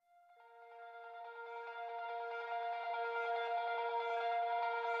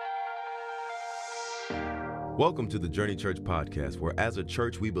Welcome to the Journey Church podcast, where as a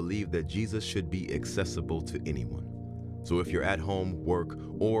church, we believe that Jesus should be accessible to anyone. So if you're at home, work,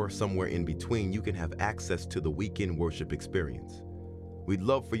 or somewhere in between, you can have access to the weekend worship experience. We'd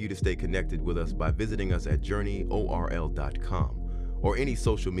love for you to stay connected with us by visiting us at journeyorl.com or any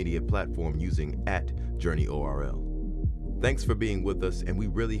social media platform using @JourneyORL. Thanks for being with us, and we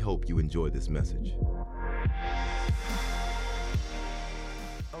really hope you enjoy this message. All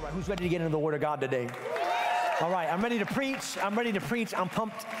right, who's ready to get into the Word of God today? All right, I'm ready to preach. I'm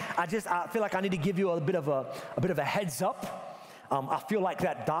pumped. I feel like I need to give you a bit of a heads up. I feel like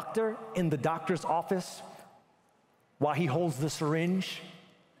that doctor in the doctor's office while he holds the syringe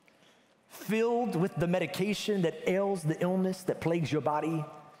filled with the medication that ails the illness that plagues your body.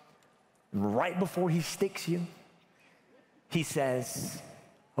 Right before he sticks you, he says,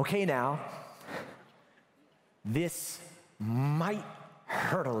 okay, now, this might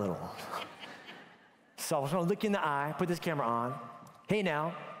hurt a little. So I was gonna look you in the eye, put this camera on. Hey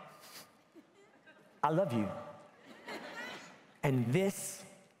now, I love you. And this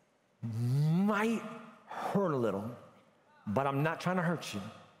might hurt a little, but I'm not trying to hurt you.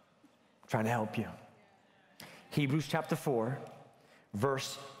 I'm trying to help you. Hebrews chapter 4,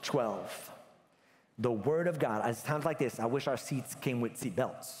 verse 12. The Word of God, at times like this, I wish our seats came with seat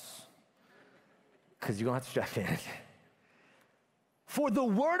belts, because you're gonna have to strap in. For the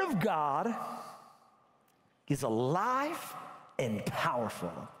Word of God is alive and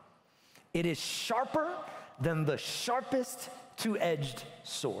powerful. It is sharper than the sharpest two-edged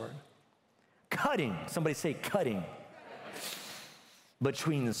sword. Cutting, somebody say cutting,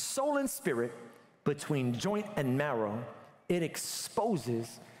 between the soul and spirit, between joint and marrow. It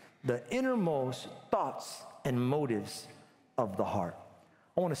exposes the innermost thoughts and motives of the heart.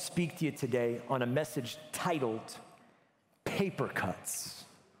 I want to speak to you today on a message titled, Paper Cuts,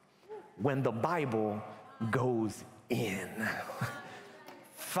 when the Bible goes in.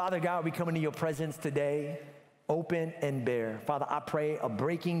 Father God, we come into your presence today, open and bare. Father, I pray a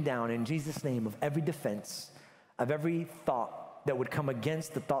breaking down in Jesus' name of every defense, of every thought that would come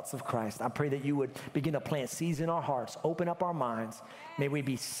against the thoughts of Christ. I pray that you would begin to plant seeds in our hearts, open up our minds. May we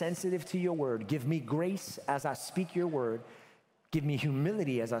be sensitive to your word. Give me grace as I speak your word. Give me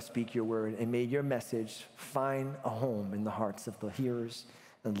humility as I speak your word, and may your message find a home in the hearts of the hearers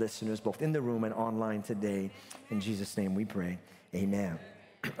and listeners, both in the room and online today. In Jesus' name we pray, amen.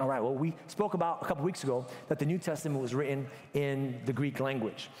 All right, well, we spoke about a couple weeks ago that the New Testament was written in the Greek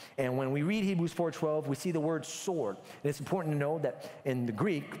language. And when we read Hebrews 4:12, we see the word sword. And it's important to know that in the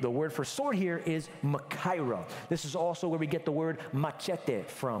Greek, the word for sword here is makaira. This is also where we get the word machete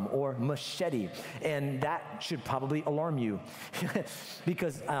from, or machete. And that should probably alarm you.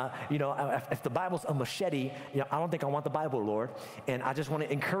 Because, if the Bible's a machete, I don't think I want the Bible, Lord. And I just want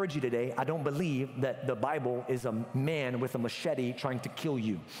to encourage you today, I don't believe that the Bible is a man with a machete trying to kill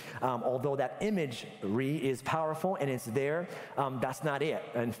you. Although that imagery is powerful and it's there, that's not it.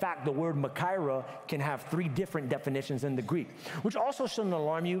 In fact, the word makaira can have 3 different definitions in the Greek, which also shouldn't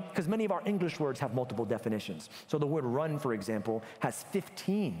alarm you because many of our English words have multiple definitions. So the word run, for example, has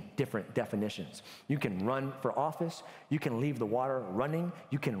 15 different definitions. You can run for office, you can leave the water running,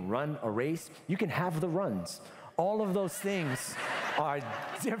 you can run a race, you can have the runs. All of those things are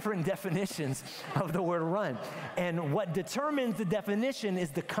different definitions of the word run. And what determines the definition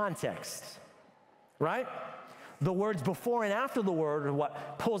is the context, right? The words before and after the word are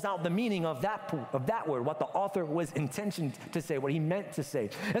what pulls out the meaning of that word, what the author was intentioned to say, what he meant to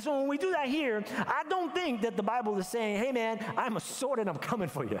say. And so when we do that here, I don't think that the Bible is saying, hey man, I'm a sword and I'm coming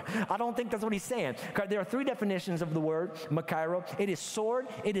for you. I don't think that's what he's saying. There are 3 definitions of the word makaira. It is sword,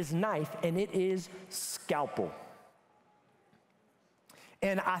 it is knife, and it is scalpel.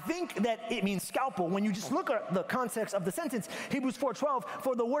 And I think that it means scalpel when you just look at the context of the sentence. Hebrews 4:12,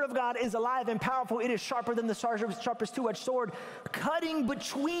 for the word of God is alive and powerful. It is sharper than the sharpest two-edged sword, cutting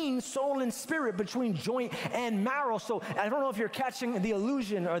between soul and spirit, between joint and marrow. So I don't know if you're catching the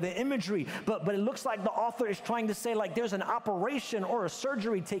illusion or the imagery, but it looks like the author is trying to say like there's an operation or a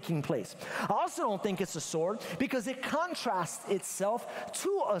surgery taking place. I also don't think it's a sword because it contrasts itself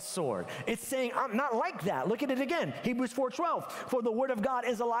to a sword. It's saying, I'm not like that. Look at it again. Hebrews 4:12, for the word of God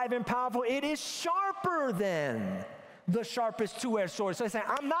is alive and powerful. It is sharper than the sharpest two-edged sword. So he's saying,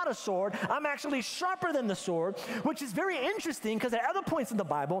 I'm not a sword. I'm actually sharper than the sword, which is very interesting because at other points in the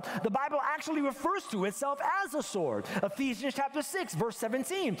Bible actually refers to itself as a sword. Ephesians chapter 6, verse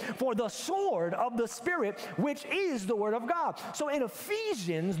 17, for the sword of the Spirit, which is the word of God. So in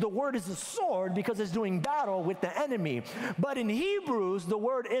Ephesians, the word is a sword because it's doing battle with the enemy. But in Hebrews, the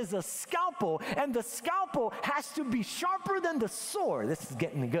word is a scalpel, and the scalpel has to be sharper than the sword. This is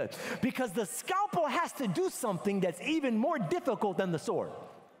getting good. Because the scalpel has to do something that's even more difficult than the sword.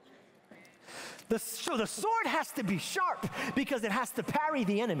 So the sword has to be sharp because it has to parry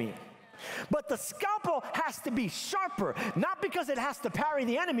the enemy. But the scalpel has to be sharper, not because it has to parry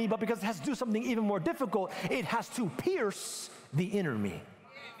the enemy, but because it has to do something even more difficult. It has to pierce the enemy.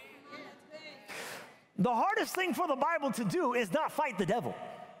 The hardest thing for the Bible to do is not fight the devil.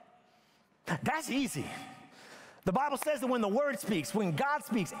 That's easy. The Bible says that when the word speaks, when God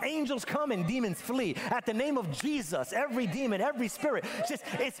speaks, angels come and demons flee. At the name of Jesus, every demon, every spirit,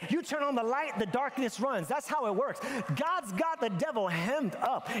 it's you turn on the light, the darkness runs. That's how it works. God's got the devil hemmed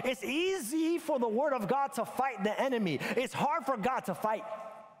up. It's easy for the word of God to fight the enemy. It's hard for God to fight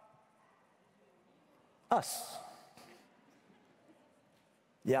us.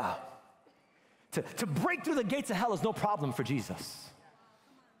 Yeah. To break through the gates of hell is no problem for Jesus.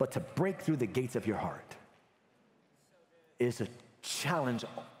 But to break through the gates of your heart is a challenge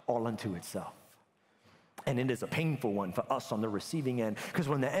all unto itself. And it is a painful one for us on the receiving end, because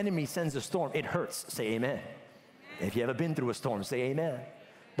when the enemy sends a storm, it hurts. Say amen. If you ever been through a storm, say amen.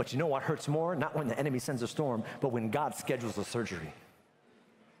 But you know what hurts more? Not when the enemy sends a storm, but when God schedules a surgery.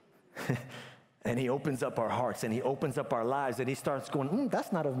 And he opens up our hearts and he opens up our lives and he starts going,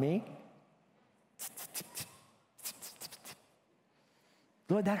 that's not of me.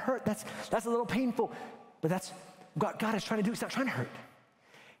 Lord, that hurt. That's a little painful, but that's what God is trying to do. He's not trying to hurt.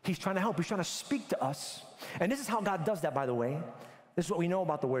 He's trying to help. He's trying to speak to us. And this is how God does that, by the way. This is what we know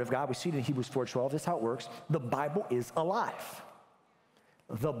about the Word of God. We see it in Hebrews 4:12. This is how it works. The Bible is alive.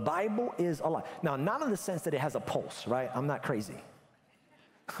 The Bible is alive. Now, not in the sense that it has a pulse, right? I'm not crazy.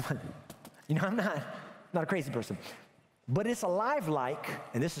 I'm not a crazy person. But it's alive like,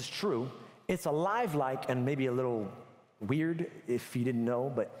 and this is true, it's alive like, and maybe a little weird if you didn't know,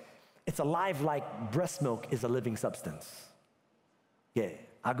 but it's alive like breast milk is a living substance. Yeah,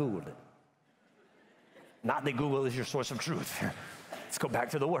 I Googled it. Not that Google is your source of truth. Let's go back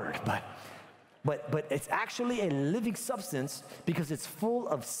to the word. But it's actually a living substance because it's full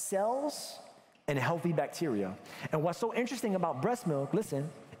of cells and healthy bacteria. And what's so interesting about breast milk, listen,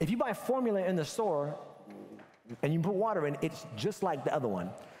 if you buy formula in the store and you put water in, it's just like the other one.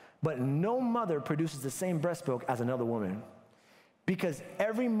 But no mother produces the same breast milk as another woman, because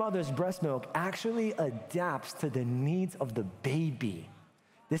every mother's breast milk actually adapts to the needs of the baby.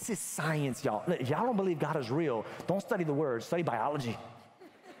 This is science, y'all. If y'all don't believe God is real, don't study the word, study biology.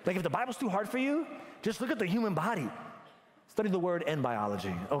 Like if the Bible's too hard for you, just look at the human body. Study the word and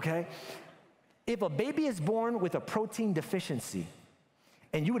biology, okay? If a baby is born with a protein deficiency,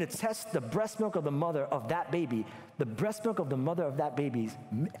 and you were to test the breast milk of the mother of that baby, the breast milk of the mother of that baby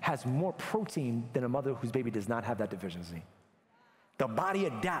has more protein than a mother whose baby does not have that deficiency. The body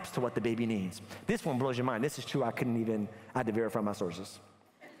adapts to what the baby needs. This one blows your mind. This is true. I had to verify my sources.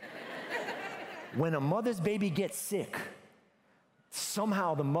 When a mother's baby gets sick,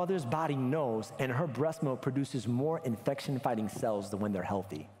 somehow the mother's body knows, and her breast milk produces more infection-fighting cells than when they're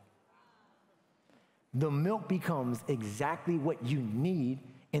healthy. The milk becomes exactly what you need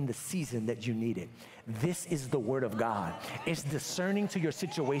in the season that you need it. This is the word of God. It's discerning to your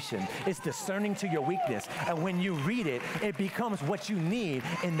situation. It's discerning to your weakness. And when you read it, it becomes what you need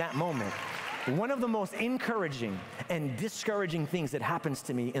in that moment. One of the most encouraging and discouraging things that happens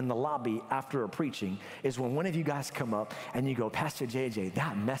to me in the lobby after a preaching is when one of you guys come up and you go, Pastor JJ,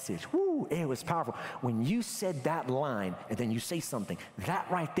 that message, whoo, it was powerful. When you said that line and then you say something, that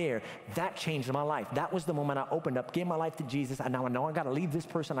right there, that changed my life. That was the moment I opened up, gave my life to Jesus, and now I know I got to leave this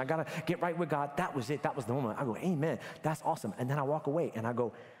person. I got to get right with God. That was it. That was the moment. I go, amen. That's awesome. And then I walk away and I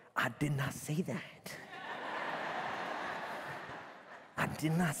go, I did not say that. I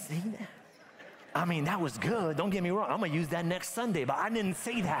did not say that. I mean, that was good. Don't get me wrong. I'm going to use that next Sunday, but I didn't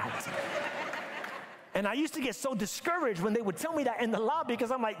say that. And I used to get so discouraged when they would tell me that in the lobby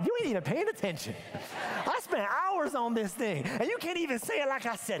because I'm like, you ain't even paying attention. I spent hours hours on this thing, and you can't even say it like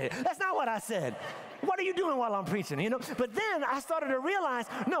I said it. That's not what I said. What are you doing while I'm preaching, you know? But then I started to realize,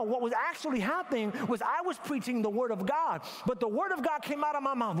 no, what was actually happening was I was preaching the Word of God, but the Word of God came out of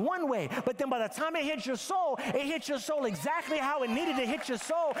my mouth one way, but then by the time it hit your soul exactly how it needed to hit your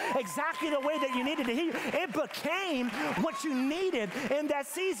soul, exactly the way that you needed to hear. It became what you needed in that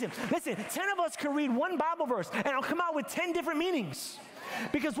season. Listen, 10 of us can read one Bible verse, and it'll come out with 10 different meanings.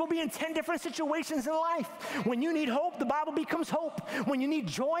 Because we'll be in 10 different situations in life. When you need hope, the Bible becomes hope. When you need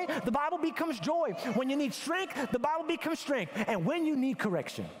joy, the Bible becomes joy. When you need strength, the Bible becomes strength. And when you need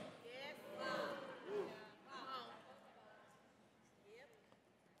correction,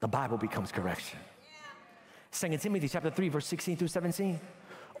 the Bible becomes correction. 2 Timothy chapter 3, verse 16 through 17.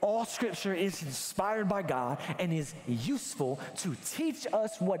 All scripture is inspired by God and is useful to teach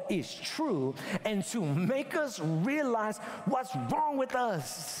us what is true and to make us realize what's wrong with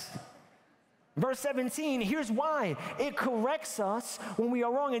us. Verse 17, here's why. It corrects us when we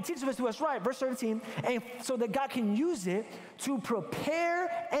are wrong and teaches us what's right. Verse 17, and so that God can use it to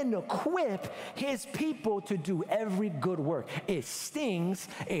prepare and equip his people to do every good work. It stings,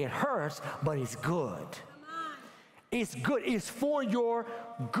 it hurts, but it's good. It's good. It's for your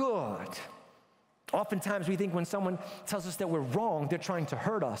good. Oftentimes we think when someone tells us that we're wrong, they're trying to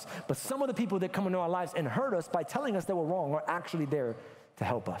hurt us. But some of the people that come into our lives and hurt us by telling us that we're wrong are actually there to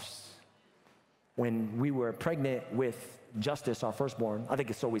help us. When we were pregnant with Justice, our firstborn, I think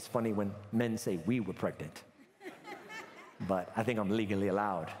it's always funny when men say we were pregnant. But I think I'm legally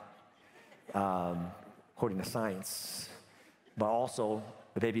allowed, according to science. But also,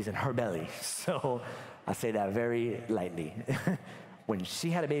 the baby's in her belly. So I say that very lightly. When she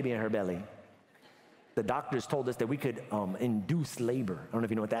had a baby in her belly, the doctors told us that we could induce labor. I don't know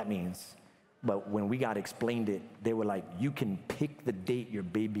if you know what that means. But when we got explained it, they were like, you can pick the date your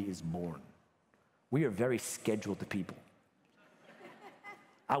baby is born. We are very scheduled to people.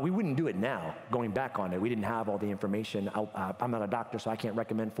 We wouldn't do it now, going back on it. We didn't have all the information. I'm not a doctor, so I can't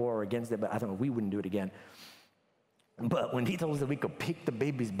recommend for or against it, but I don't know, we wouldn't do it again. But when he told us that we could pick the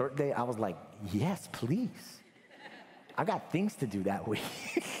baby's birthday, I was like, yes, please. I got things to do that week.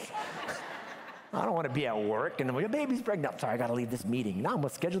 I don't want to be at work and then your baby's pregnant. I'm sorry, I got to leave this meeting. Now I'm going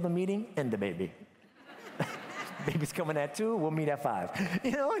to schedule the meeting and the baby. Baby's coming at 2, we'll meet at 5.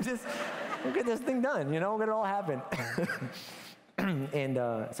 You know, just we'll get this thing done, you know, let it all happen. And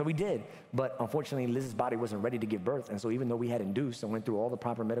so we did, but unfortunately Liz's body wasn't ready to give birth, and so even though we had induced and went through all the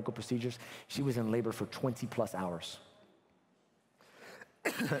proper medical procedures, she was in labor for 20 plus hours.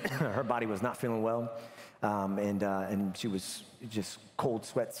 Her body was not feeling well, and she was just cold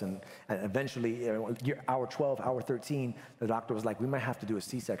sweats, and eventually, hour 12, hour 13, the doctor was like, we might have to do a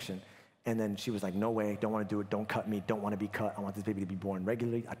C-section. And then she was like, no way, don't want to do it, don't cut me, don't want to be cut, I want this baby to be born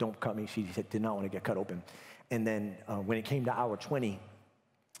regularly, don't cut me. She did not want to get cut open. And then when it came to hour 20,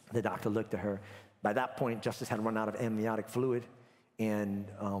 the doctor looked at her. By that point, Justice had run out of amniotic fluid, and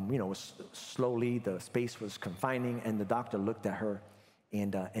slowly the space was confining, and the doctor looked at her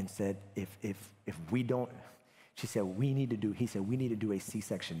and said, if we don't, he said, we need to do a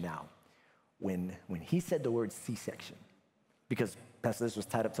C-section now. When he said the word C-section, because Pastor Liz was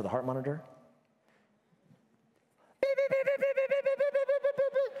tied up to the heart monitor,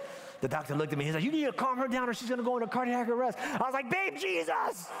 the doctor looked at me, he's like, you need to calm her down or she's gonna go into cardiac arrest. I was like, babe,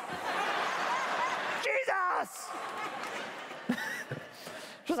 Jesus! Jesus!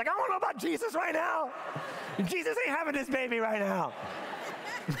 She's like, I don't know about Jesus right now. Jesus ain't having this baby right now.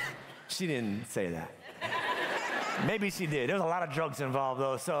 She didn't say that. Maybe she did. There was a lot of drugs involved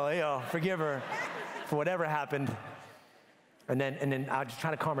though, so forgive her for whatever happened. And then I was just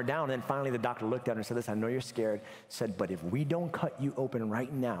trying to calm her down, and then finally the doctor looked at her and said, listen, I know you're scared, said, but if we don't cut you open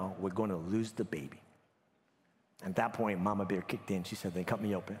right now, we're going to lose the baby. At that point, Mama Bear kicked in. She said, they cut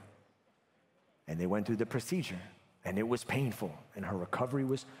me open. And they went through the procedure, and it was painful, and her recovery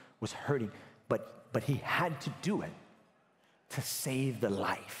was hurting, but he had to do it to save the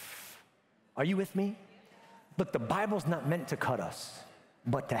life. Are you with me? Look, the Bible's not meant to cut us,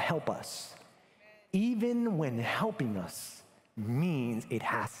 but to help us. Even when helping us means it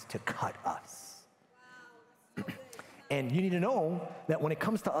has to cut us. Wow, so and you need to know that when it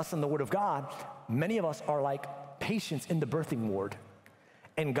comes to us and the Word of God, many of us are like patients in the birthing ward.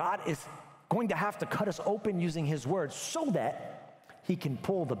 And God is going to have to cut us open using His Word so that He can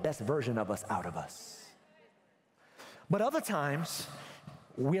pull the best version of us out of us. But other times,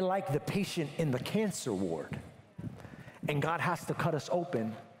 we're like the patient in the cancer ward. And God has to cut us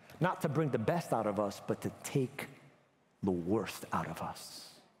open, not to bring the best out of us, but to take the worst out of us.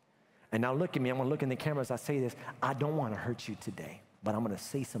 And now look at me, I'm gonna look in the camera as I say this. I don't wanna hurt you today, but I'm gonna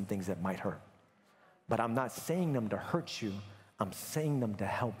say some things that might hurt. but I'm not saying them to hurt you. I'm saying them to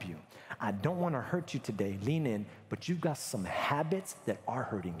help you. I don't want to hurt you today. Lean in, but you've got some habits that are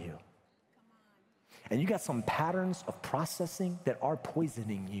hurting you. And you got some patterns of processing that are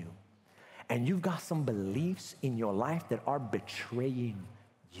poisoning you. And you've got some beliefs in your life that are betraying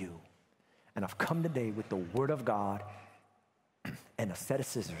you. And I've come today with the Word of God and a set of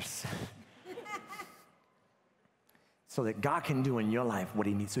scissors so that God can do in your life what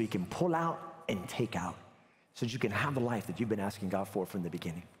he needs, so he can pull out and take out, so that you can have the life that you've been asking God for from the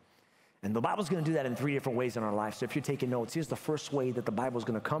beginning. And the Bible's going to do that in 3 different ways in our life. So if you're taking notes, here's the first way that the Bible's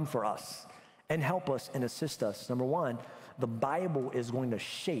going to come for us and help us and assist us. Number one, the Bible is going to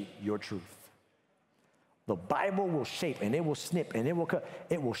shape your truth. The Bible will shape, and it will snip, and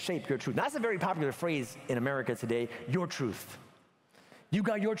it will shape your truth. Now, that's a very popular phrase in America today, your truth. You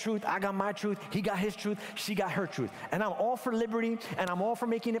got your truth, I got my truth, he got his truth, she got her truth. And I'm all for liberty, and I'm all for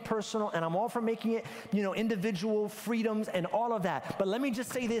making it personal, and I'm all for making it, individual freedoms and all of that. But let me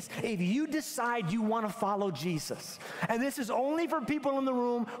just say this, if you decide you want to follow Jesus, and this is only for people in the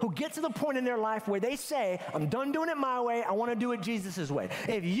room who get to the point in their life where they say, I'm done doing it my way, I want to do it Jesus' way.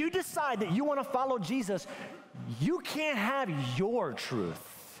 If you decide that you want to follow Jesus, you can't have your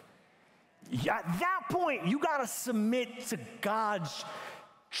truth. At that point, you got to submit to God's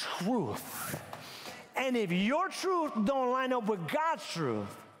truth. And if your truth don't line up with God's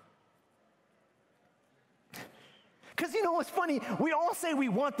truth, because what's funny? We all say we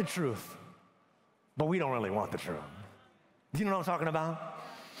want the truth, but we don't really want the truth. Do you know what I'm talking about?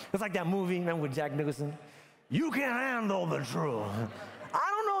 It's like that movie, remember with Jack Nicholson? You can't handle the truth.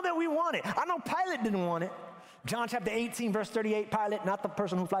 I don't know that we want it. I know Pilate didn't want it. John chapter 18, verse 38, Pilate, not the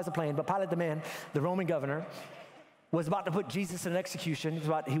person who flies the plane, but Pilate the man, the Roman governor, was about to put Jesus in execution.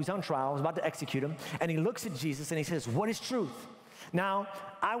 He was on trial, was about to execute him, and he looks at Jesus and he says, what is truth? Now,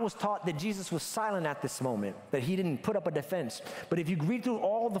 I was taught that Jesus was silent at this moment, that he didn't put up a defense. But if you read through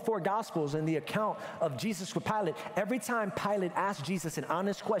all the 4 Gospels and the account of Jesus with Pilate, every time Pilate asked Jesus an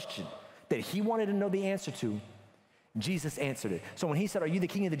honest question that he wanted to know the answer to, Jesus answered it. So when he said, are you the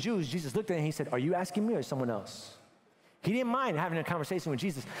king of the Jews? Jesus looked at him and he said, are you asking me or someone else? He didn't mind having a conversation with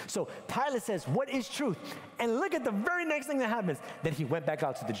Jesus. So Pilate says, what is truth? And look at the very next thing that happens. Then he went back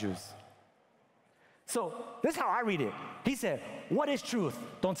out to the Jews. So this is how I read it. He said, what is truth?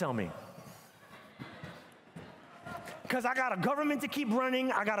 Don't tell me. Because I got a government to keep running.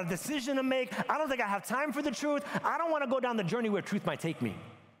 I got a decision to make. I don't think I have time for the truth. I don't want to go down the journey where truth might take me.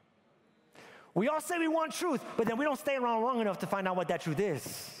 We all say we want truth, but then we don't stay around long enough to find out what that truth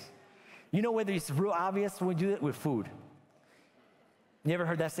is. You know whether it's real obvious when we do it with food. You ever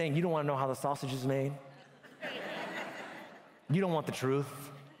heard that saying, you don't want to know how the sausage is made? You don't want the truth.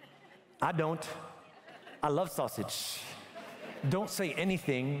 I don't. I love sausage. Don't say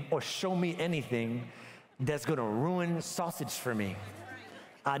anything or show me anything that's going to ruin sausage for me.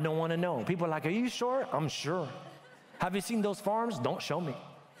 I don't want to know. People are like, are you sure? I'm sure. Have you seen those farms? Don't show me.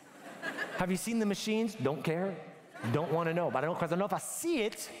 Have you seen the machines? Don't care. Don't want to know. But I don't, because I know if I see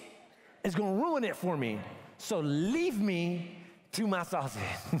it, it's going to ruin it for me. So leave me to my sausage.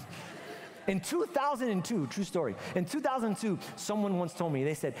 In 2002, true story. In 2002, someone once told me,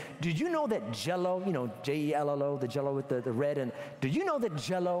 they said, did you know that Jell-O, J-E-L-L-O, the Jell-O with the red, and did you know that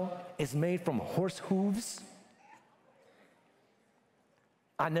Jell-O is made from horse hooves?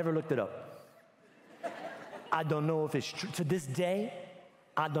 I never looked it up. I don't know if it's true. To this day,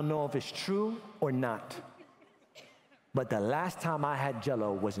 I don't know if it's true or not. But the last time I had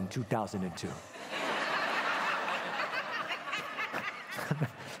Jell-O was in 2002.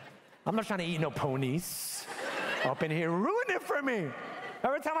 I'm not trying to eat no ponies up in here. Ruin it for me.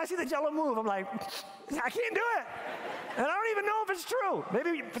 Every time I see the Jell-O move, I'm like, I can't do it. And I don't even know if it's true.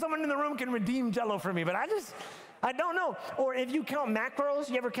 Maybe someone in the room can redeem Jell-O for me, but I don't know. Or if you count macros,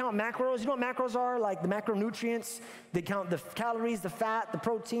 you ever count macros? You know what macros are? Like the macronutrients. They count the calories, the fat, the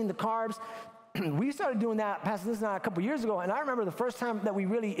protein, the carbs. We started doing that, Pastor Liz and I, a couple years ago, and I remember the first time that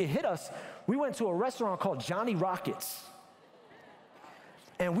it hit us, we went to a restaurant called Johnny Rockets.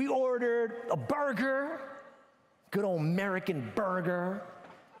 And we ordered a burger, good old American burger,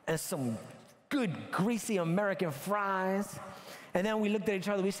 and some good greasy American fries. And then we looked at each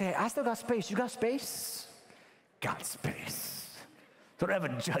other, we said, I still got space. You got space? Got space. Don't ever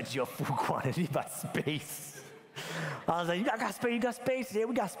judge your food quantity by space. I was like, you got space? You got space? Yeah,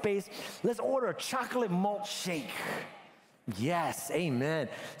 we got space. Let's order a chocolate malt shake. Yes, amen.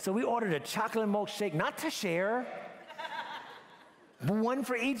 So we ordered a chocolate malt shake, not to share, but one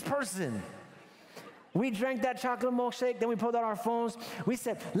for each person. We drank that chocolate milkshake, then we pulled out our phones. We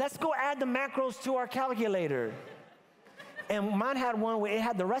said, let's go add the macros to our calculator. And mine had one where it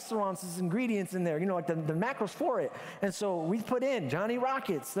had the restaurant's ingredients in there, you know, like the macros for it. And so we put in Johnny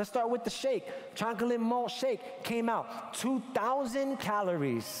Rockets. Let's start with the shake. Chocolate malt shake came out. 2,000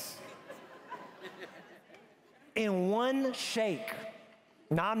 calories in one shake.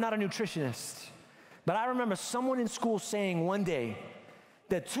 Now, I'm not a nutritionist, but I remember someone in school saying one day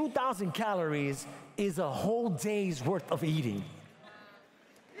that 2,000 calories is a whole day's worth of eating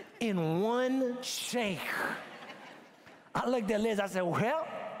in one shake. I looked at Liz, I said, well,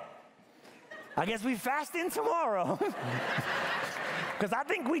 I guess we fasting tomorrow. Because I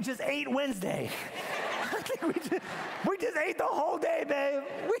think we just ate Wednesday. I think we just ate the whole day, babe.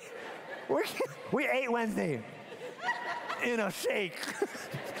 We ate Wednesday in a shake.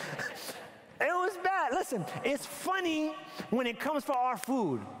 It was bad. Listen, it's funny when it comes for our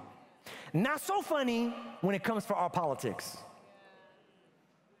food. Not so funny when it comes for our politics.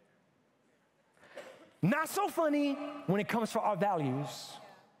 Not so funny when it comes for our values.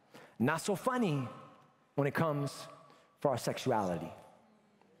 Not so funny when it comes for our sexuality.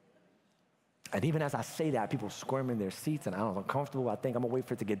 And even as I say that, people squirm in their seats, and I'm uncomfortable. I think I'm gonna wait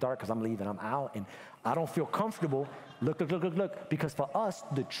for it to get dark because I'm leaving, I'm out, and I don't feel comfortable. Look, because for us,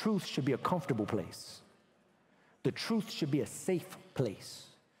 the truth should be a comfortable place. The truth should be a safe place.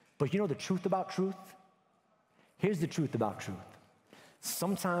 But you know the truth about truth? Here's the truth about truth.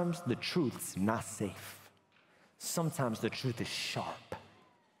 Sometimes the truth's not safe. Sometimes the truth is sharp.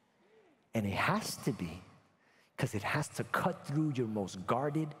 And it has to be, because it has to cut through your most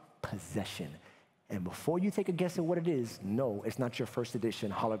guarded possession. And before you take a guess at what it is, no, it's not your first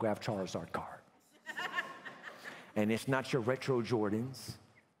edition holograph Charizard card. And it's not your retro Jordans.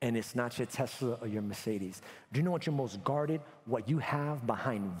 And it's not your Tesla or your Mercedes. Do you know what your most guarded, what you have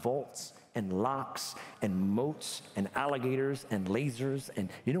behind vaults and locks and moats and alligators and lasers, and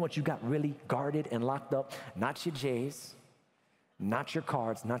you know what you got really guarded and locked up? Not your J's, not your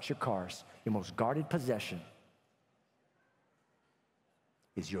cards, not your cars. Your most guarded possession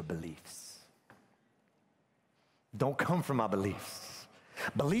is your beliefs. Don't come from my beliefs.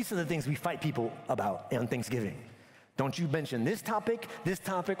 Beliefs are the things we fight people about on Thanksgiving. Don't you mention this topic,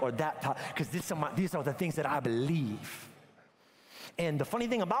 or that topic, because these are the things that I believe. And the funny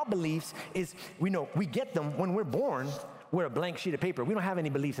thing about beliefs is we get them when we're born. We're a blank sheet of paper. We don't have any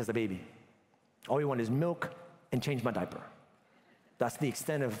beliefs as a baby. All we want is milk and change my diaper. That's the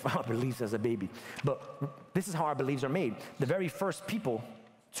extent of our beliefs as a baby. But this is how our beliefs are made. The very first people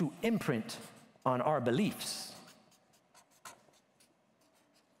to imprint on our beliefs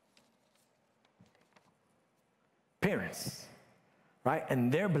parents, right?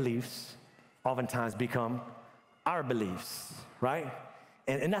 And their beliefs oftentimes become our beliefs, right?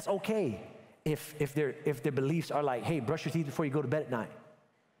 And that's okay if their beliefs are like, hey, brush your teeth before you go to bed at night.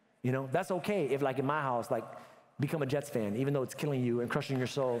 You know, that's okay if, like in my house, like, become a Jets fan, even though it's killing you and crushing your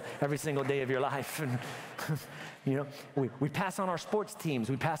soul every single day of your life. And you know, we pass on our sports teams,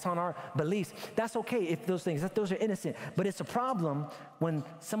 we pass on our beliefs. That's okay if those are innocent. But it's a problem when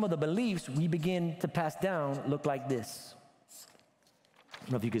some of the beliefs we begin to pass down look like this. I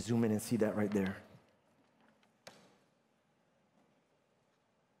don't know if you could zoom in and see that right there.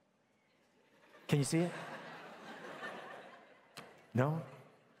 Can you see it? No?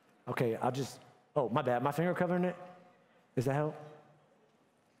 Okay, oh, my bad. My finger covering it? Does that help?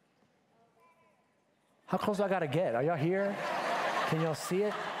 How close do I gotta get? Are y'all here? Can y'all see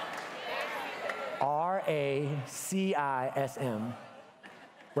it? RACISM.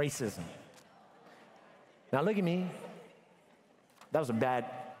 Racism. Now look at me. That was a bad,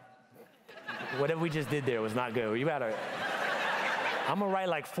 whatever we just did there was not good. I'm gonna write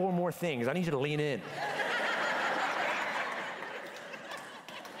like 4 more things. I need you to lean in.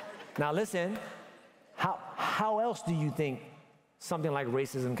 Now listen, how else do you think something like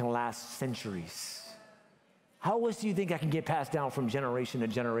racism can last centuries? How else do you think that can get passed down from generation to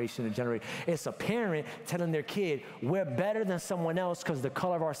generation to generation? It's a parent telling their kid, we're better than someone else because the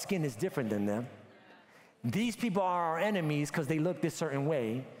color of our skin is different than them. These people are our enemies because they look this certain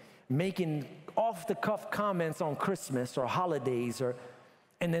way, making off-the-cuff comments on Christmas or holidays,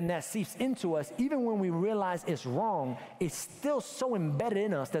 and then that seeps into us. Even when we realize it's wrong, it's still so embedded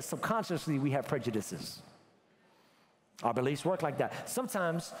in us that subconsciously we have prejudices. Our beliefs work like that.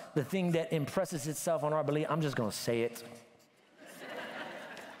 Sometimes the thing that impresses itself on our belief, I'm just gonna say it.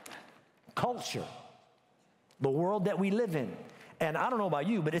 Culture, the world that we live in. And I don't know about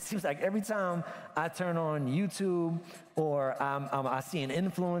you, but it seems like every time I turn on YouTube or I see an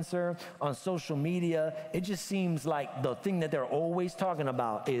influencer on social media, it just seems like the thing that they're always talking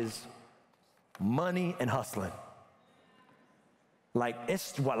about is money and hustling. Like,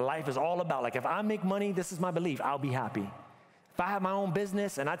 it's what life is all about. Like, if I make money, this is my belief, I'll be happy. If I have my own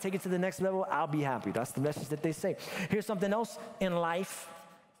business and I take it to the next level, I'll be happy. That's the message that they say. Here's something else in life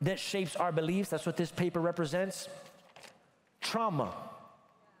that shapes our beliefs. That's what this paper represents. Trauma.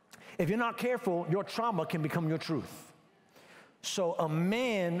 If you're not careful, your trauma can become your truth. So a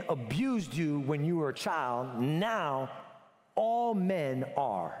man abused you when you were a child. Now all men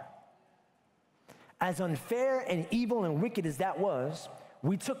are. As unfair and evil and wicked as that was,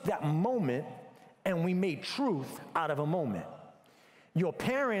 we took that moment and we made truth out of a moment. Your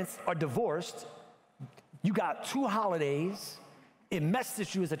parents are divorced. You got 2 holidays. It messed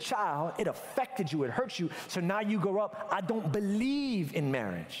with you as a child. It affected you. It hurt you. So now you grow up. I don't believe in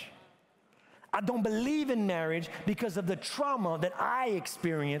marriage. I don't believe in marriage because of the trauma that I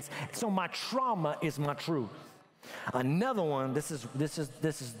experienced. So my trauma is my truth. Another one, this is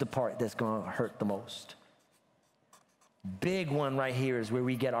the part that's going to hurt the most. Big one right here is where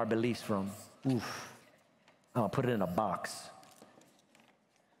we get our beliefs from. Oof. I'll put it in a box.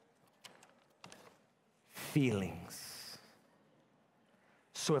 Feelings.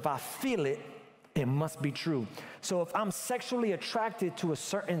 So if I feel it, it must be true. So if I'm sexually attracted to a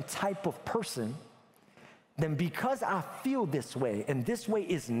certain type of person, then because I feel this way, and this way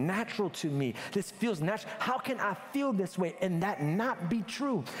is natural to me, this feels natural, how can I feel this way and that not be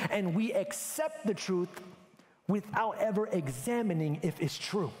true? And we accept the truth without ever examining if it's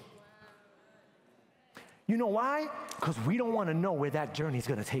true. You know why? Because we don't want to know where that journey is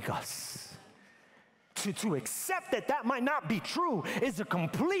going to take us. To accept that that might not be true is a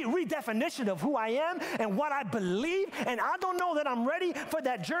complete redefinition of who I am and what I believe, and I don't know that I'm ready for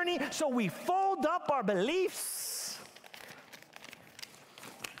that journey, so we fold up our beliefs.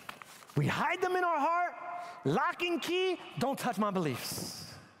 We hide them in our heart, lock and key, don't touch my beliefs.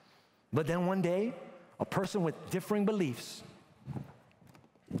 But then one day, a person with differing beliefs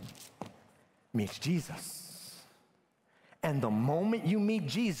meets Jesus. And the moment you meet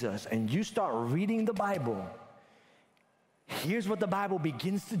Jesus and you start reading the Bible, here's what the Bible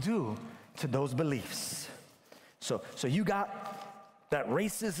begins to do to those beliefs. So you got that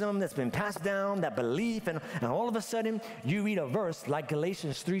racism that's been passed down, that belief, and all of a sudden you read a verse like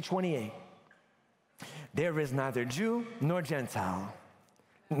Galatians 3:28. There is neither Jew nor Gentile,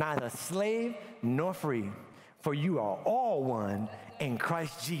 neither slave nor free, for you are all one in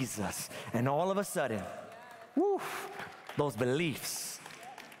Christ Jesus. And all of a sudden, woof, those beliefs.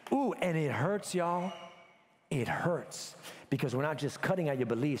 Ooh, and it hurts, y'all. It hurts. Because we're not just cutting at your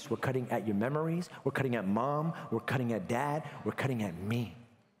beliefs, we're cutting at your memories, we're cutting at mom, we're cutting at dad, we're cutting at me.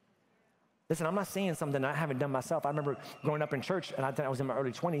 Listen, I'm not saying something I haven't done myself. I remember growing up in church, and I was in my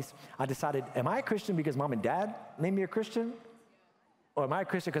early 20s. I decided, am I a Christian because mom and dad made me a Christian? Or am I a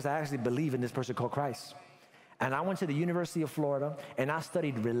Christian because I actually believe in this person called Christ? And I went to the University of Florida, and I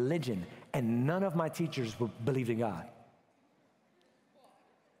studied religion, and none of my teachers believed in God.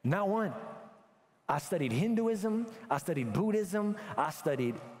 Not one. I studied Hinduism, I studied Buddhism, I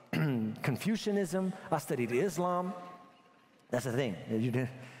studied Confucianism, I studied Islam. That's the thing.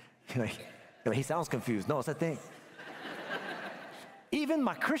 He sounds confused. No, it's a thing. Even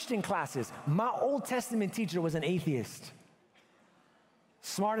my Christian classes, my Old Testament teacher was an atheist.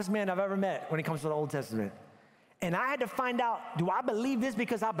 Smartest man I've ever met when it comes to the Old Testament. And I had to find out, do I believe this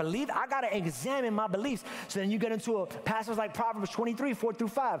because I believe? I got to examine my beliefs. So then you get into a passage like Proverbs 23,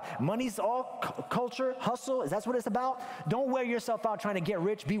 4-5. Money's all culture, hustle. Is that what it's about? Don't wear yourself out trying to get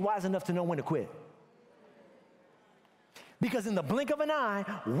rich. Be wise enough to know when to quit. Because in the blink of an eye,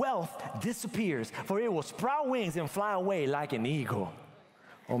 wealth disappears. For it will sprout wings and fly away like an eagle.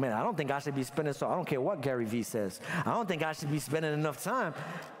 Oh man, I don't think I should be spending I don't care what Gary Vee says. I don't think I should be spending enough time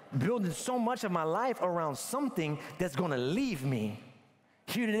building so much of my life around something that's going to leave me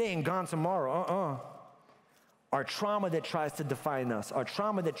here today and gone tomorrow. Our trauma that tries to define us, our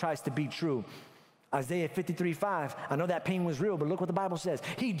trauma that tries to be true. Isaiah 53:5, I know that pain was real, but look what the Bible says.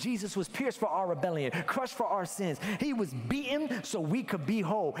 Jesus was pierced for our rebellion, crushed for our sins. He was beaten so we could be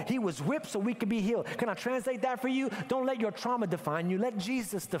whole. He was whipped so we could be healed. Can I translate that for you? Don't let your trauma define you. Let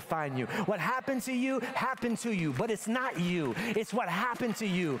Jesus define you. What happened to you, but it's not you. It's what happened to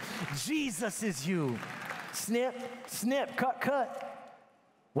you. Jesus is you. Snip, snip, cut, cut.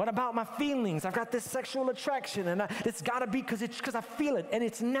 What about my feelings? I've got this sexual attraction, and it's got to be because I feel it, and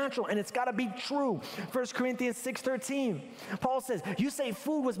it's natural, and it's got to be true. 1 Corinthians 6:13, Paul says, you say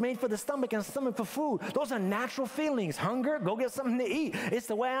food was made for the stomach and stomach for food. Those are natural feelings. Hunger, go get something to eat. It's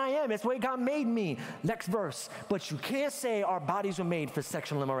the way I am. It's the way God made me. Next verse, but you can't say our bodies were made for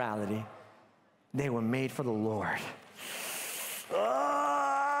sexual immorality. They were made for the Lord.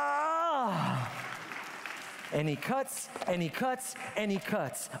 And he cuts, and he cuts, and he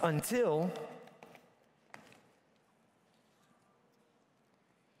cuts until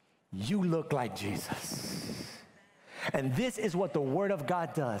you look like Jesus. And this is what the Word of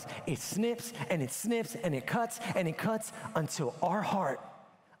God does. It snips and it snips and it cuts until our heart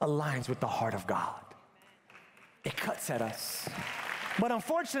aligns with the heart of God. It cuts at us. But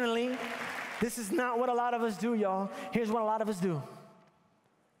unfortunately, this is not what a lot of us do, y'all. Here's what a lot of us do.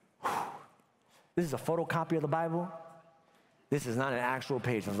 This is a photocopy of the Bible. This is not an actual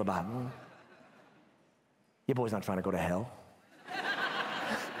page of the Bible. Your boy's not trying to go to hell.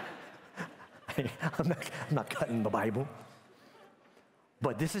 I'm not cutting the Bible.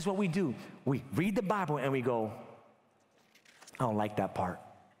 But this is what we do. We read the Bible and we go, I don't like that part.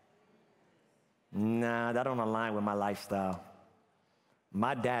 Nah, that don't align with my lifestyle.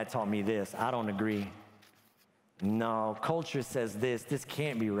 My dad taught me this. I don't agree. No, culture says this. This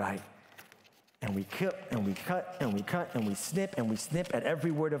can't be right. And we cut and we cut and we cut and we snip at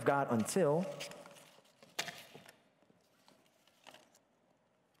every word of God until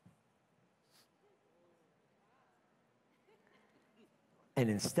and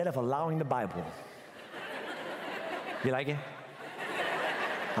instead of allowing the Bible, you like it?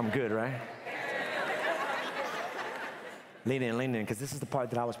 I'm good, right? Lean in, because this is the part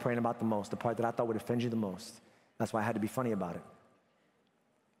that I was praying about the most, the part that I thought would offend you the most. That's why I had to be funny about it.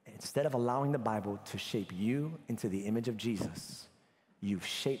 Instead of allowing the Bible to shape you into the image of Jesus, you've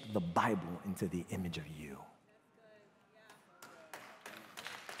shaped the Bible into the image of you.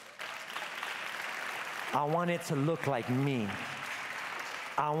 I want it to look like me.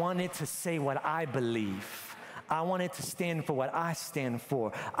 I want it to say what I believe. I want it to stand for what I stand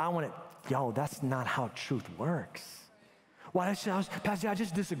for. That's not how truth works. Pastor, I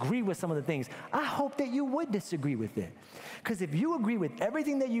just disagree with some of the things. I hope that you would disagree with it. Because if you agree with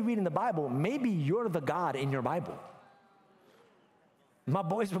everything that you read in the Bible, maybe you're the God in your Bible. My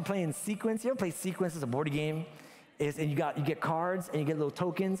boys were playing Sequence. You ever play Sequence? It's a board game. And you get cards, and you get little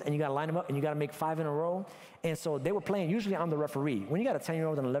tokens, and you got to line them up, and you got to make 5 in a row. And so they were playing. Usually I'm the referee. When you got a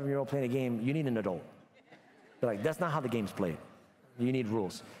 10-year-old and an 11-year-old playing a game, you need an adult. They're like, that's not how the game's played. You need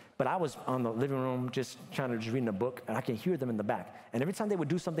rules. But I was on the living room just reading a book, and I can hear them in the back. And every time they would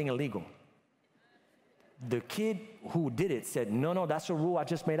do something illegal, the kid who did it said, no, that's a rule I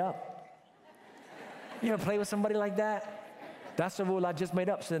just made up. You ever play with somebody like that? That's a rule I just made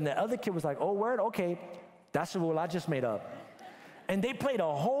up. So then the other kid was like, oh, word? Okay, that's a rule I just made up. And they played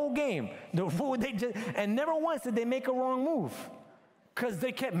a whole game. And never once did they make a wrong move, because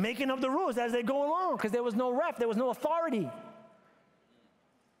they kept making up the rules as they go along, because there was no ref, there was no authority.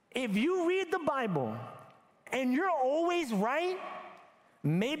 If you read the Bible and you're always right,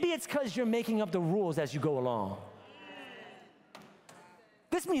 maybe it's because you're making up the rules as you go along.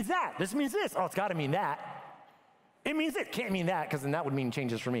 This means that. This means this. Oh, it's got to mean that. It means it. Can't mean that, because then that would mean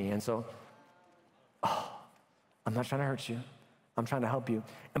changes for me. And so, I'm not trying to hurt you. I'm trying to help you.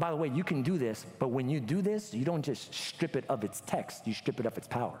 And by the way, you can do this, but when you do this, you don't just strip it of its text. You strip it of its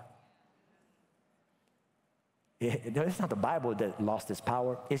power. It's not the Bible that lost its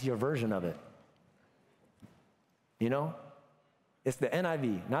power. It's your version of it. You know? It's the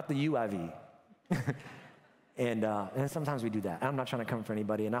NIV, not the UIV. And sometimes we do that. I'm not trying to come for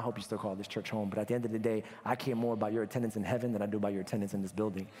anybody, and I hope you still call this church home, but at the end of the day, I care more about your attendance in heaven than I do about your attendance in this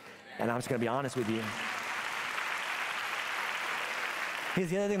building. And I'm just going to be honest with you. Here's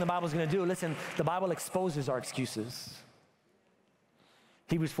the other thing the Bible's going to do. Listen, the Bible exposes our excuses.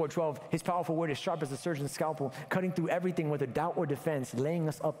 Hebrews 4:12, his powerful word is sharp as a surgeon's scalpel, cutting through everything, whether doubt or defense, laying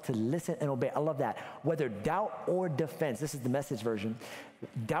us up to listen and obey. I love that. Whether doubt or defense. This is the Message version.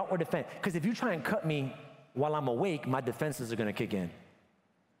 Doubt or defense. Because if you try and cut me while I'm awake, my defenses are going to kick in.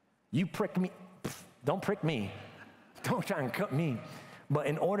 You prick me. Don't prick me. Don't try and cut me. But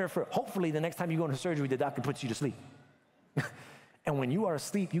in order for, hopefully the next time you go into surgery, the doctor puts you to sleep. And when you are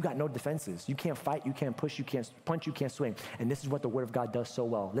asleep, you got no defenses. You can't fight, you can't push, you can't punch, you can't swing. And this is what the Word of God does so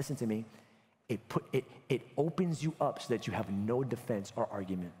well. Listen to me. It opens you up so that you have no defense or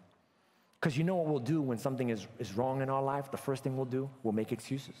argument. Because you know what we'll do when something is wrong in our life? The first thing we'll do, we'll make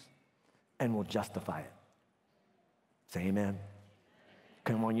excuses. And we'll justify it. Say amen.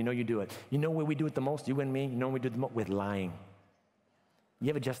 Come on, you know you do it. You know where we do it the most? You and me, you know where we do it the most? With lying. You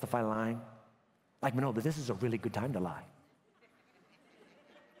ever justify lying? Like, no, but this is a really good time to lie.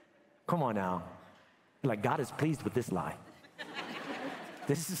 Come on now. Like, God is pleased with this lie.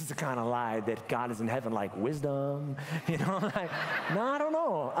 This is the kind of lie that God is in heaven like, wisdom, you know, like, no, I don't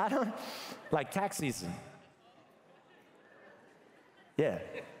know. Like tax season. Yeah.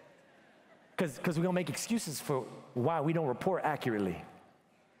 Because we're going to make excuses for why we don't report accurately.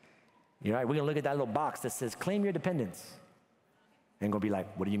 You're right, we're going to look at that little box that says, claim your dependents. And going to be like,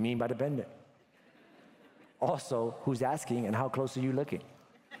 what do you mean by dependent? Also, who's asking and how close are you looking?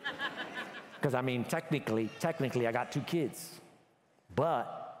 Because I mean, technically, I got 2 kids,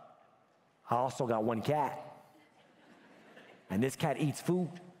 but I also got 1 cat. And this cat eats food.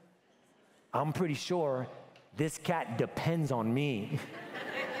 I'm pretty sure this cat depends on me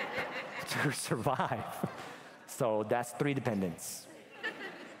to survive. So that's 3 dependents.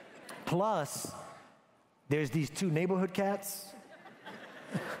 Plus, there's these 2 neighborhood cats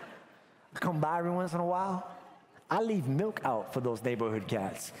come by every once in a while. I leave milk out for those neighborhood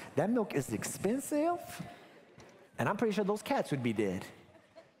cats. That milk is expensive, and I'm pretty sure those cats would be dead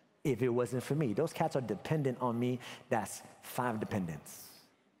if it wasn't for me. Those cats are dependent on me. That's 5 dependents.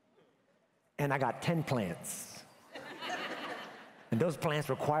 And I got 10 plants. And those plants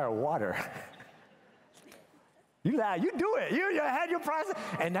require water. You do it. You had your process,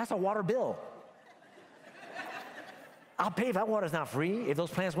 and that's a water bill. I'll pay if that water's not free. If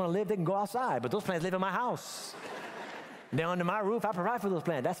those plants want to live, they can go outside. But those plants live in my house. They're under my roof. I provide for those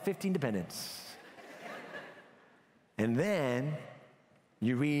plants. That's 15 dependents. And then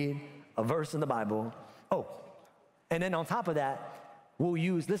you read a verse in the Bible. Oh, and then on top of that, we'll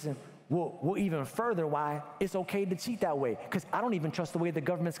even further why it's okay to cheat that way. Because I don't even trust the way the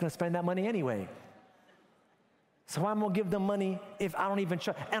government's going to spend that money anyway. So I'm going to give them money if I don't even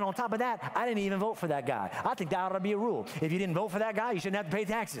trust. And on top of that, I didn't even vote for that guy. I think that ought to be a rule. If you didn't vote for that guy, you shouldn't have to pay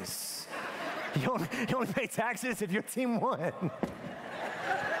taxes. You only pay taxes if your team won.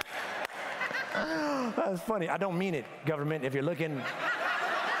 That's funny. I don't mean it, government. If you're looking,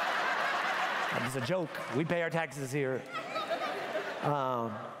 it's a joke. We pay our taxes here.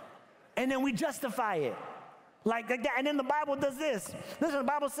 And then we justify it like that. And then the Bible does this. Listen, the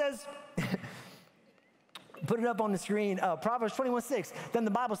Bible says, put it up on the screen, Proverbs 21:6. Then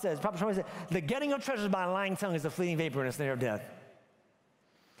the Bible says, Proverbs 21:6, the getting of treasures by a lying tongue is a fleeting vapor and a snare of death.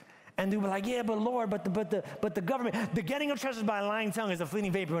 And they were like, yeah, but Lord, but the government, the getting of treasures by a lying tongue is a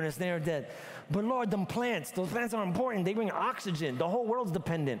fleeting vapor and a snare of death. But Lord, those plants are important. They bring oxygen. The whole world's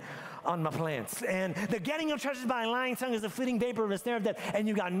dependent on my plants. And the getting of treasures by a lying tongue is a fleeting vapor and a snare of death. And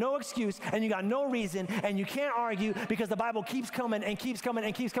you got no excuse and you got no reason and you can't argue because the Bible keeps coming and keeps coming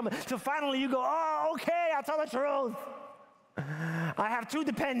and keeps coming. So finally you go, oh, okay, I'll tell the truth. I have 2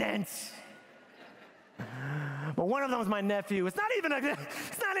 dependents. But one of them is my nephew. It's not even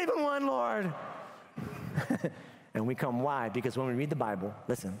one, Lord. And we come, why? Because when we read the Bible,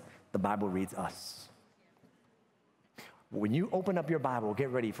 listen, the Bible reads us. When you open up your Bible, get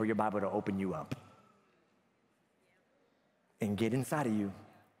ready for your Bible to open you up. And get inside of you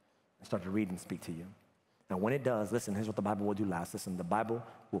and start to read and speak to you. Now when it does, listen, here's what the Bible will do last. Listen, the Bible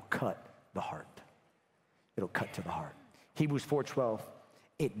will cut the heart. It'll cut to the heart. Hebrews 4:12.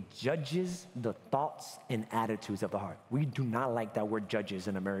 It judges the thoughts and attitudes of the heart. We do not like that word judges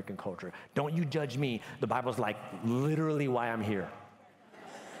in American culture. Don't you judge me. The Bible's like literally why I'm here.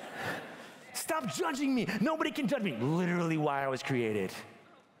 Stop judging me. Nobody can judge me. Literally why I was created.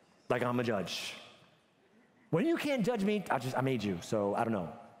 Like I'm a judge. When you can't judge me, I made you, so I don't know.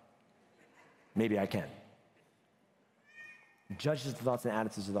 Maybe I can. Judges the thoughts and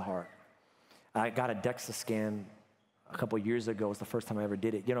attitudes of the heart. I got a DEXA scan a couple of years ago. It was the first time I ever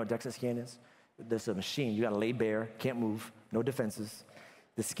did it. You know what DEXA scan is? There's a machine. You got to lay bare, can't move, no defenses.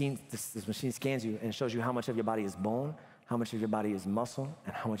 This machine scans you and shows you how much of your body is bone, how much of your body is muscle,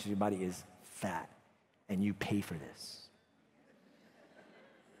 and how much of your body is fat. And you pay for this.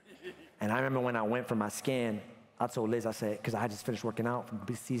 And I remember when I went for my scan, I told Liz, I said, because I had just finished working out from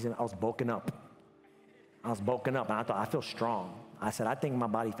this season, I was bulking up. And I thought, I feel strong. I said, I think my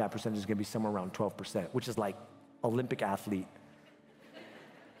body fat percentage is going to be somewhere around 12%, which is like Olympic athlete.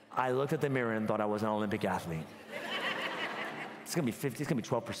 I looked at the mirror and thought I was an Olympic athlete. It's gonna be 50, it's gonna be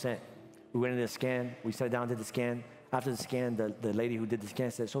 12%. We went into the scan, we sat down, did the scan. After the scan, the lady who did the scan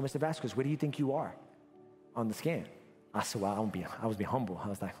said, so Mr. Vasquez, where do you think you are on the scan? I said, well, I was being humble. I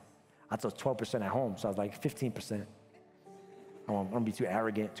was like, I thought 12% at home, so I was like 15%. I don't want to be too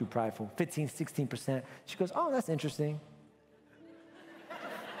arrogant, too prideful. 15, 16%. She goes, oh, that's interesting.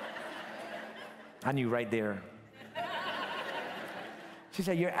 I knew right there. She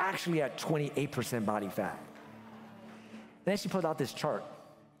said, you're actually at 28% body fat. Then she pulled out this chart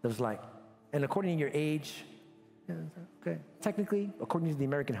that was like, and according to your age, okay, technically, according to the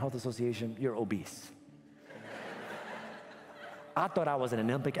American Health Association, you're obese. I thought I was an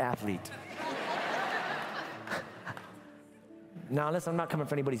Olympic athlete. Now, listen, I'm not coming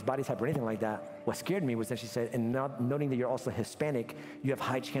for anybody's body type or anything like that. What scared me was that she said, and noting that you're also Hispanic, you have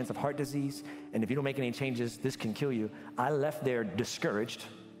high chance of heart disease, and if you don't make any changes, this can kill you. I left there discouraged,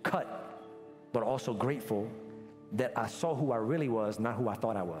 cut, but also grateful that I saw who I really was, not who I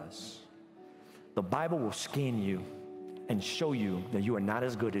thought I was. The Bible will scan you and show you that you are not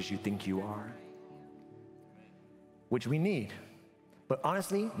as good as you think you are, which we need. But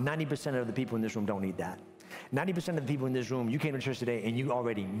honestly, 90% of the people in this room don't need that. 90% of the people in this room, you came to church today and you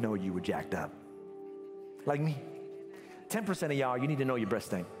already know you were jacked up. Like me. 10% of y'all, you need to know your breast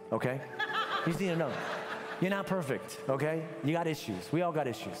stink, okay? You just need to know. You're not perfect, okay? You got issues. We all got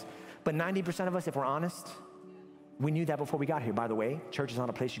issues. But 90% of us, if we're honest, we knew that before we got here. By the way, church is not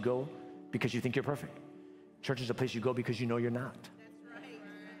a place you go because you think you're perfect. Church is a place you go because you know you're not. That's right.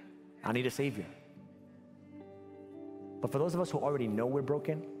 I need a Savior. But for those of us who already know we're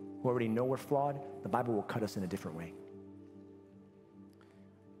broken, who already know we're flawed, the Bible will cut us in a different way.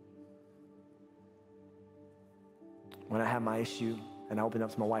 When I had my issue and I opened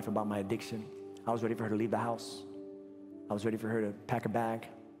up to my wife about my addiction, I was ready for her to leave the house. I was ready for her to pack a bag.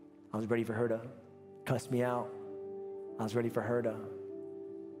 I was ready for her to cuss me out. I was ready for her to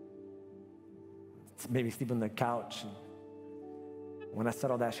maybe sleep on the couch. And when I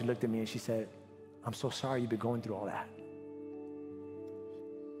said all that, she looked at me and she said, I'm so sorry you've been going through all that.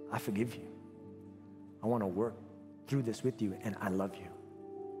 I forgive you. I want to work through this with you, and I love you.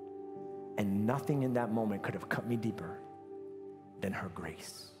 And nothing in that moment could have cut me deeper than her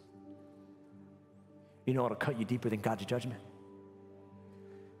grace. You know what'll cut you deeper than God's judgment?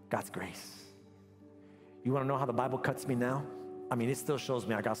 God's grace. You want to know how the Bible cuts me now? I mean, it still shows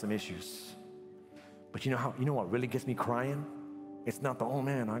me I got some issues. But you know what really gets me crying? It's not the, oh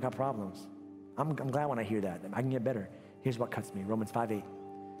man, I got problems. I'm glad when I hear that. I can get better. Here's what cuts me, Romans 5:8.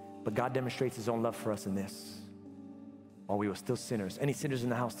 But God demonstrates his own love for us in this. While we were still sinners. Any sinners in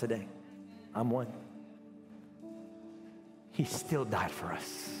the house today? I'm one. He still died for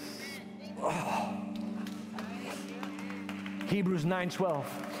us. Oh. Hebrews 9:12.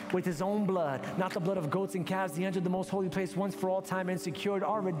 With his own blood, not the blood of goats and calves, he entered the most holy place once for all time and secured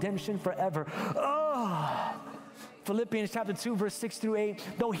our redemption forever. Oh. Philippians chapter 2, verse 6-8,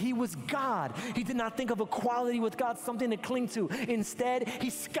 though he was God, he did not think of equality with God something to cling to. Instead, he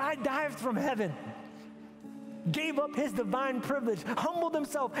skydived from heaven, gave up his divine privilege, humbled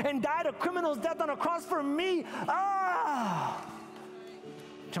himself, and died a criminal's death on a cross for me.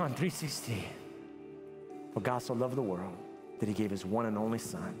 John 3:16, for God so loved the world that he gave his one and only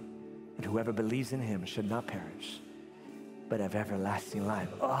Son, and whoever believes in him should not perish, but have everlasting life.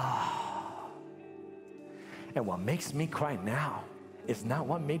 And what makes me cry now is not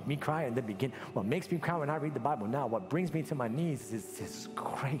what made me cry in the beginning. What makes me cry when I read the Bible now, what brings me to my knees is his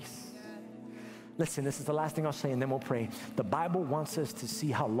grace. Listen, this is the last thing I'll say and then we'll pray. The Bible wants us to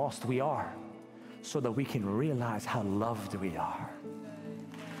see how lost we are so that we can realize how loved we are.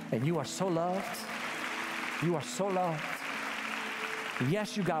 And you are so loved. You are so loved.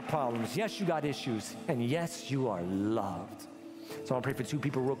 Yes, you got problems. Yes, you got issues. And yes, you are loved. So I'll pray for two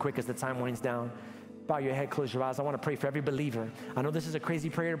people real quick as the time winds down. Bow your head, close your eyes. I want to pray for every believer. I know this is a crazy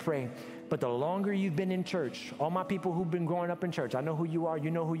prayer to pray, but the longer you've been in church, all my people who've been growing up in church, I know who you are,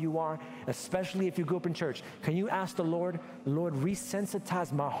 you know who you are, especially if you grew up in church. Can you ask the Lord,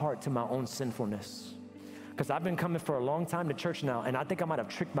 resensitize my heart to my own sinfulness? Because I've been coming for a long time to church now, and I think I might have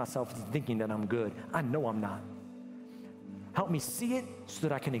tricked myself into thinking that I'm good. I know I'm not. Help me see it so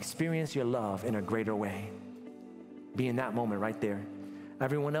that I can experience your love in a greater way. Be in that moment right there.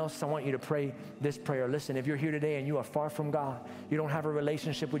 Everyone else, I want you to pray this prayer. Listen, if you're here today and you are far from God, you don't have a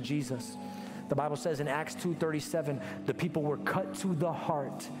relationship with Jesus. The Bible says in Acts 2:37, the people were cut to the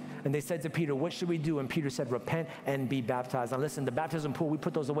heart. And they said to Peter, what should we do? And Peter said, repent and be baptized. Now listen, the baptism pool, we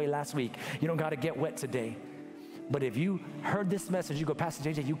put those away last week. You don't got to get wet today. But if you heard this message, you go, Pastor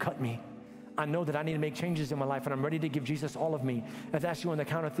JJ, you cut me. I know that I need to make changes in my life and I'm ready to give Jesus all of me. If that's you on the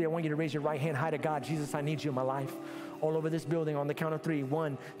count of 3, I want you to raise your right hand high to God. Jesus, I need you in my life. All over this building on the count of 3.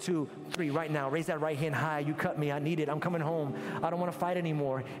 1, 2, 3. Right now, raise that right hand high. You cut me. I need it. I'm coming home. I don't want to fight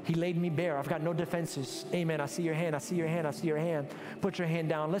anymore. He laid me bare. I've got no defenses. Amen. I see your hand. I see your hand. I see your hand. Put your hand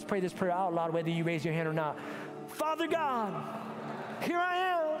down. Let's pray this prayer out loud, whether you raise your hand or not. Father God, here I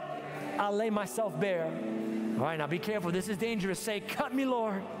am. I'll lay myself bare. All right, now be careful. This is dangerous. Say, cut me,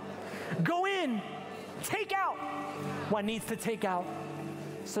 Lord. Go in. Take out what needs to take out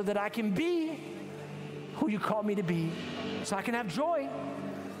so that I can be who you called me to be, so I can have joy,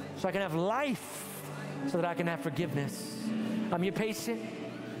 so I can have life, so that I can have forgiveness. I'm your patient.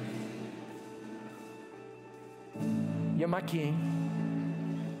 You're my King.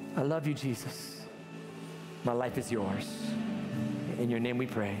 I love you, Jesus. My life is yours. In your name we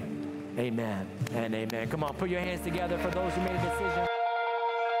pray. Amen and amen. Come on, put your hands together for those who made a decision.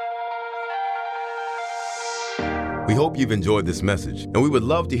 We hope you've enjoyed this message, and we would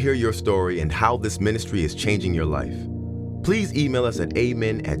love to hear your story and how this ministry is changing your life. Please email us at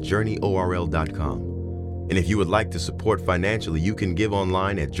amen@journeyorl.com. And if you would like to support financially, you can give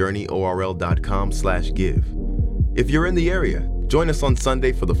online at journeyorl.com/give. If you're in the area, join us on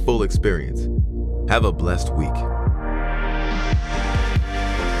Sunday for the full experience. Have a blessed week.